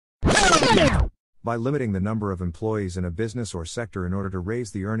By limiting the number of employees in a business or sector in order to raise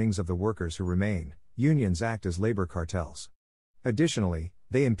the earnings of the workers who remain, unions act as labor cartels. Additionally,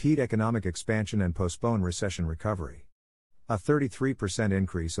 they impede economic expansion and postpone recession recovery. A 33%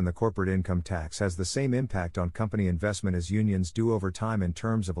 increase in the corporate income tax has the same impact on company investment as unions do over time in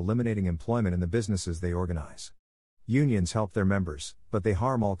terms of eliminating employment in the businesses they organize. Unions help their members, but they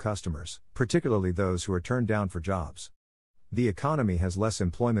harm all customers, particularly those who are turned down for jobs. The economy has less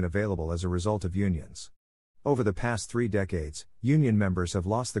employment available as a result of unions. Over the past 3 decades, union members have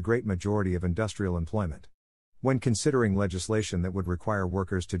lost the great majority of industrial employment. When considering legislation that would require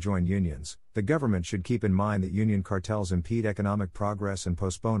workers to join unions, the government should keep in mind that union cartels impede economic progress and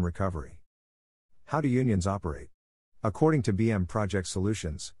postpone recovery. How do unions operate? According to BM Project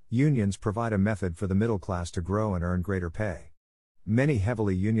Solutions, unions provide a method for the middle class to grow and earn greater pay. Many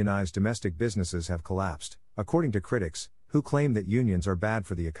heavily unionized domestic businesses have collapsed, according to critics, who claim that unions are bad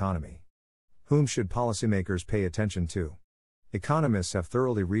for the economy. Whom should policymakers pay attention to? Economists have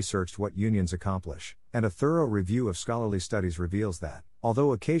thoroughly researched what unions accomplish, and a thorough review of scholarly studies reveals that,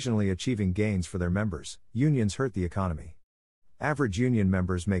 although occasionally achieving gains for their members, unions hurt the economy. Average union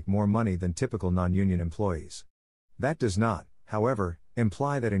members make more money than typical non-union employees. That does not, however,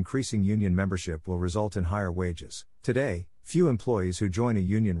 imply that increasing union membership will result in higher wages. Today, few employees who join a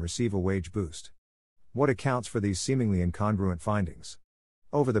union receive a wage boost. What accounts for these seemingly incongruent findings?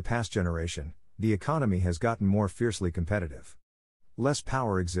 Over the past generation, the economy has gotten more fiercely competitive. Less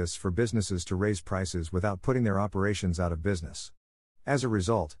power exists for businesses to raise prices without putting their operations out of business. As a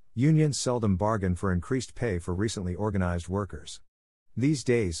result, unions seldom bargain for increased pay for recently organized workers. These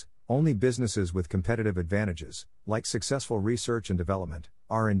days, only businesses with competitive advantages, like successful research and development,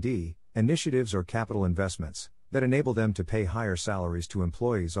 R&D, initiatives or capital investments, that enable them to pay higher salaries to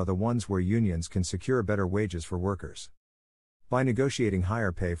employees are the ones where unions can secure better wages for workers. By negotiating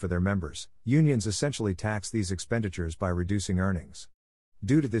higher pay for their members, unions essentially tax these expenditures by reducing earnings.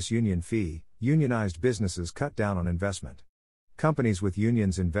 Due to this union fee, unionized businesses cut down on investment. Companies with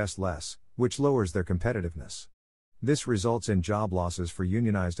unions invest less, which lowers their competitiveness. This results in job losses for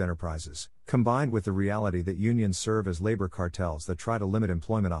unionized enterprises, combined with the reality that unions serve as labor cartels that try to limit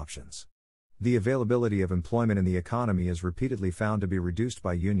employment options. The availability of employment in the economy is repeatedly found to be reduced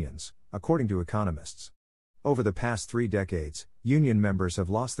by unions, according to economists. Over the past 3 decades, union members have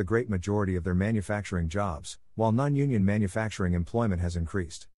lost the great majority of their manufacturing jobs, while non-union manufacturing employment has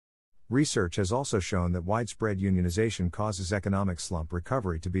increased. Research has also shown that widespread unionization causes economic slump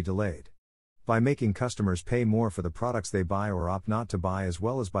recovery to be delayed. By making customers pay more for the products they buy or opt not to buy, as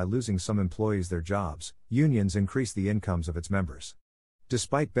well as by losing some employees their jobs, unions increase the incomes of its members.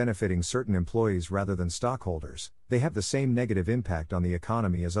 Despite benefiting certain employees rather than stockholders, they have the same negative impact on the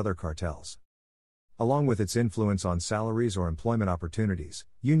economy as other cartels. Along with its influence on salaries or employment opportunities,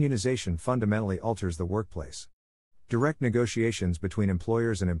 unionization fundamentally alters the workplace. Direct negotiations between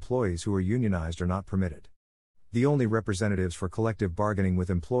employers and employees who are unionized are not permitted. The only representatives for collective bargaining with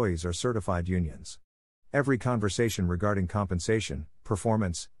employees are certified unions. Every conversation regarding compensation,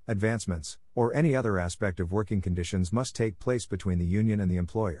 performance, advancements, or any other aspect of working conditions must take place between the union and the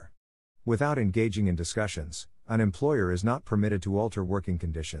employer. Without engaging in discussions, an employer is not permitted to alter working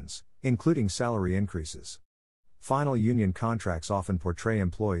conditions, including salary increases. Final union contracts often portray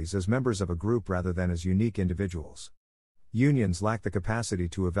employees as members of a group rather than as unique individuals. Unions lack the capacity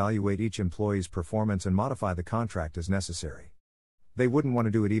to evaluate each employee's performance and modify the contract as necessary. They wouldn't want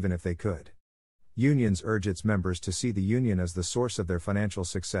to do it even if they could. Unions urge its members to see the union as the source of their financial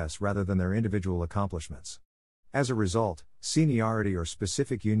success rather than their individual accomplishments. As a result, seniority or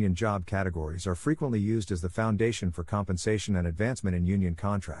specific union job categories are frequently used as the foundation for compensation and advancement in union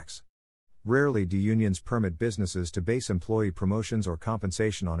contracts. Rarely do unions permit businesses to base employee promotions or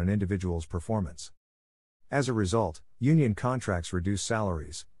compensation on an individual's performance. As a result, union contracts reduce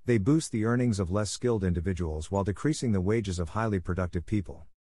salaries, they boost the earnings of less skilled individuals while decreasing the wages of highly productive people.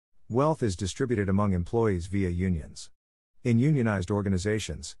 Wealth is distributed among employees via unions. In unionized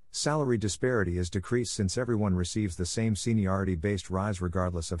organizations, salary disparity is decreased since everyone receives the same seniority-based rise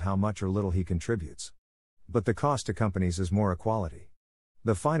regardless of how much or little he contributes. But the cost to companies is more equality.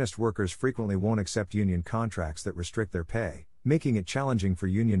 The finest workers frequently won't accept union contracts that restrict their pay, making it challenging for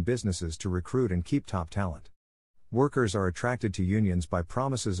union businesses to recruit and keep top talent. Workers are attracted to unions by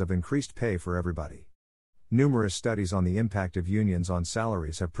promises of increased pay for everybody. Numerous studies on the impact of unions on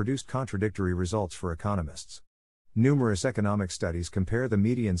salaries have produced contradictory results for economists. Numerous economic studies compare the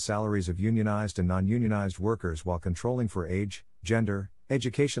median salaries of unionized and non-unionized workers while controlling for age, gender,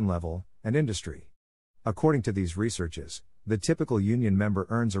 education level, and industry. According to these researches, the typical union member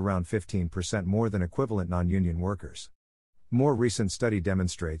earns around 15% more than equivalent non-union workers. More recent study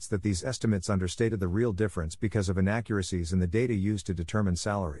demonstrates that these estimates understated the real difference because of inaccuracies in the data used to determine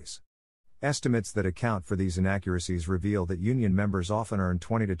salaries. Estimates that account for these inaccuracies reveal that union members often earn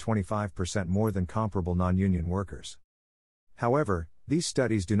 20 to 25% more than comparable non-union workers. However, these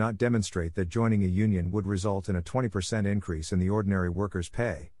studies do not demonstrate that joining a union would result in a 20% increase in the ordinary worker's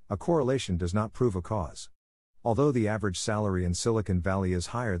pay. A correlation does not prove a cause. Although the average salary in Silicon Valley is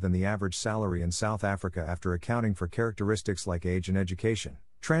higher than the average salary in South Africa after accounting for characteristics like age and education,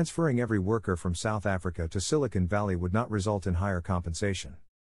 transferring every worker from South Africa to Silicon Valley would not result in higher compensation.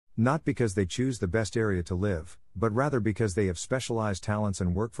 Not because they choose the best area to live, but rather because they have specialized talents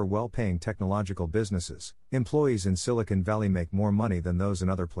and work for well-paying technological businesses. Employees in Silicon Valley make more money than those in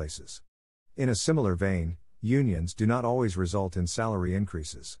other places. In a similar vein, unions do not always result in salary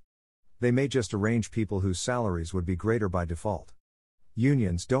increases. They may just arrange people whose salaries would be greater by default.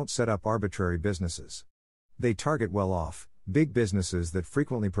 Unions don't set up arbitrary businesses. They target well-off, big businesses that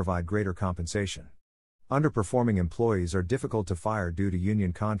frequently provide greater compensation. Underperforming employees are difficult to fire due to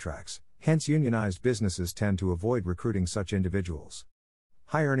union contracts, hence unionized businesses tend to avoid recruiting such individuals.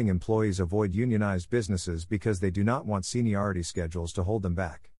 High-earning employees avoid unionized businesses because they do not want seniority schedules to hold them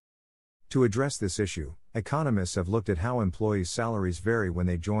back. To address this issue, economists have looked at how employees' salaries vary when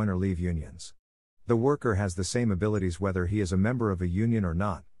they join or leave unions. The worker has the same abilities whether he is a member of a union or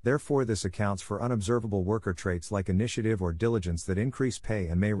not, therefore this accounts for unobservable worker traits like initiative or diligence that increase pay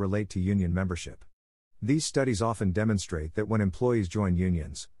and may relate to union membership. These studies often demonstrate that when employees join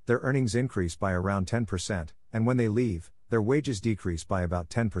unions, their earnings increase by around 10%, and when they leave, their wages decrease by about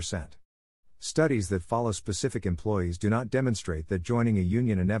 10%. Studies that follow specific employees do not demonstrate that joining a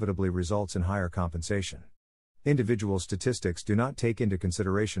union inevitably results in higher compensation. Individual statistics do not take into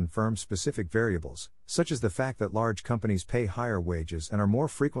consideration firm-specific variables, such as the fact that large companies pay higher wages and are more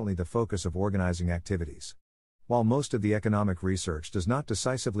frequently the focus of organizing activities. While most of the economic research does not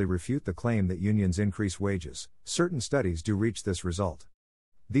decisively refute the claim that unions increase wages, certain studies do reach this result.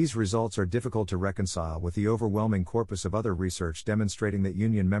 These results are difficult to reconcile with the overwhelming corpus of other research demonstrating that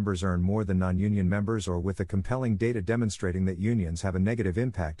union members earn more than non-union members or with the compelling data demonstrating that unions have a negative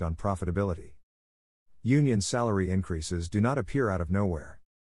impact on profitability. Union salary increases do not appear out of nowhere.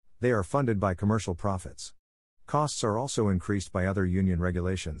 They are funded by commercial profits. Costs are also increased by other union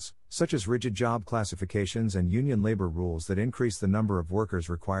regulations, such as rigid job classifications and union labor rules that increase the number of workers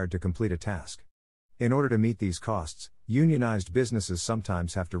required to complete a task. In order to meet these costs, unionized businesses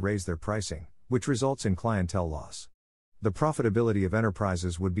sometimes have to raise their pricing, which results in clientele loss. The profitability of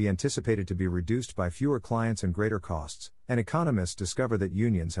enterprises would be anticipated to be reduced by fewer clients and greater costs, and economists discover that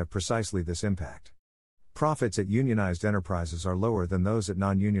unions have precisely this impact. Profits at unionized enterprises are lower than those at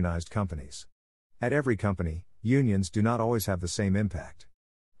non-unionized companies. At every company, unions do not always have the same impact.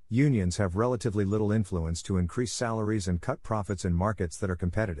 Unions have relatively little influence to increase salaries and cut profits in markets that are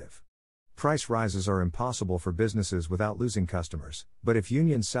competitive. Price rises are impossible for businesses without losing customers, but if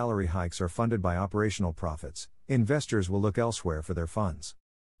union salary hikes are funded by operational profits, investors will look elsewhere for their funds.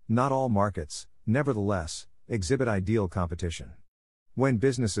 Not all markets, nevertheless, exhibit ideal competition. When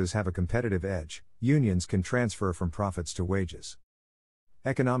businesses have a competitive edge, unions can transfer from profits to wages.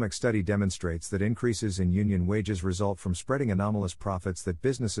 Economic study demonstrates that increases in union wages result from spreading anomalous profits that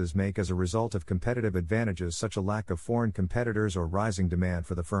businesses make as a result of competitive advantages such as a lack of foreign competitors or rising demand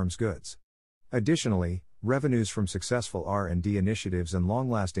for the firm's goods. Additionally, revenues from successful R&D initiatives and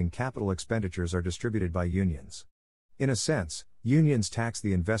long-lasting capital expenditures are distributed by unions. In a sense, unions tax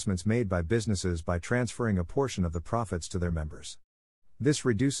the investments made by businesses by transferring a portion of the profits to their members. This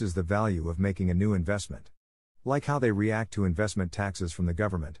reduces the value of making a new investment. Like how they react to investment taxes from the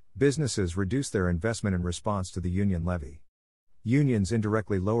government, businesses reduce their investment in response to the union levy. Unions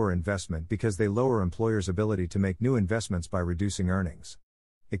indirectly lower investment because they lower employers' ability to make new investments by reducing earnings.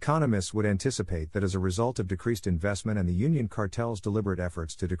 Economists would anticipate that as a result of decreased investment and the union cartel's deliberate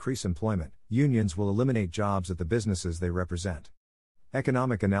efforts to decrease employment, unions will eliminate jobs at the businesses they represent.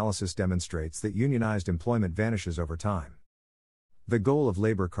 Economic analysis demonstrates that unionized employment vanishes over time. The goal of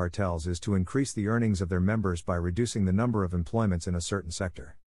labor cartels is to increase the earnings of their members by reducing the number of employments in a certain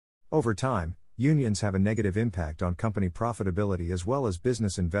sector. Over time, unions have a negative impact on company profitability as well as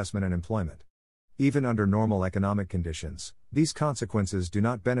business investment and employment. Even under normal economic conditions, these consequences do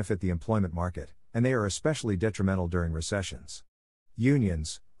not benefit the employment market, and they are especially detrimental during recessions.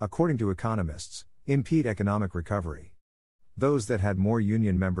 Unions, according to economists, impede economic recovery. Those that had more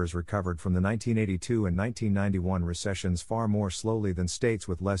union members recovered from the 1982 and 1991 recessions far more slowly than states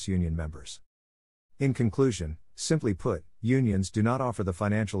with less union members. In conclusion, simply put, unions do not offer the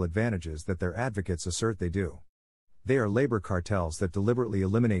financial advantages that their advocates assert they do. They are labor cartels that deliberately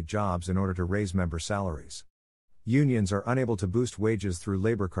eliminate jobs in order to raise member salaries. unions are unable to boost wages through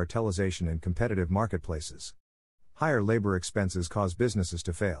labor cartelization in competitive marketplaces. Higher labor expenses cause businesses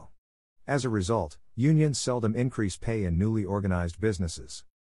to fail. As a result, unions seldom increase pay in newly organized businesses.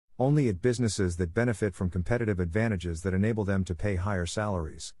 Only at businesses that benefit from competitive advantages that enable them to pay higher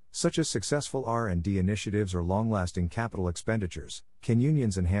salaries, such as successful R&D initiatives or long-lasting capital expenditures, can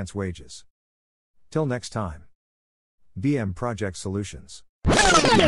unions enhance wages. Till next time. BM Project Solutions.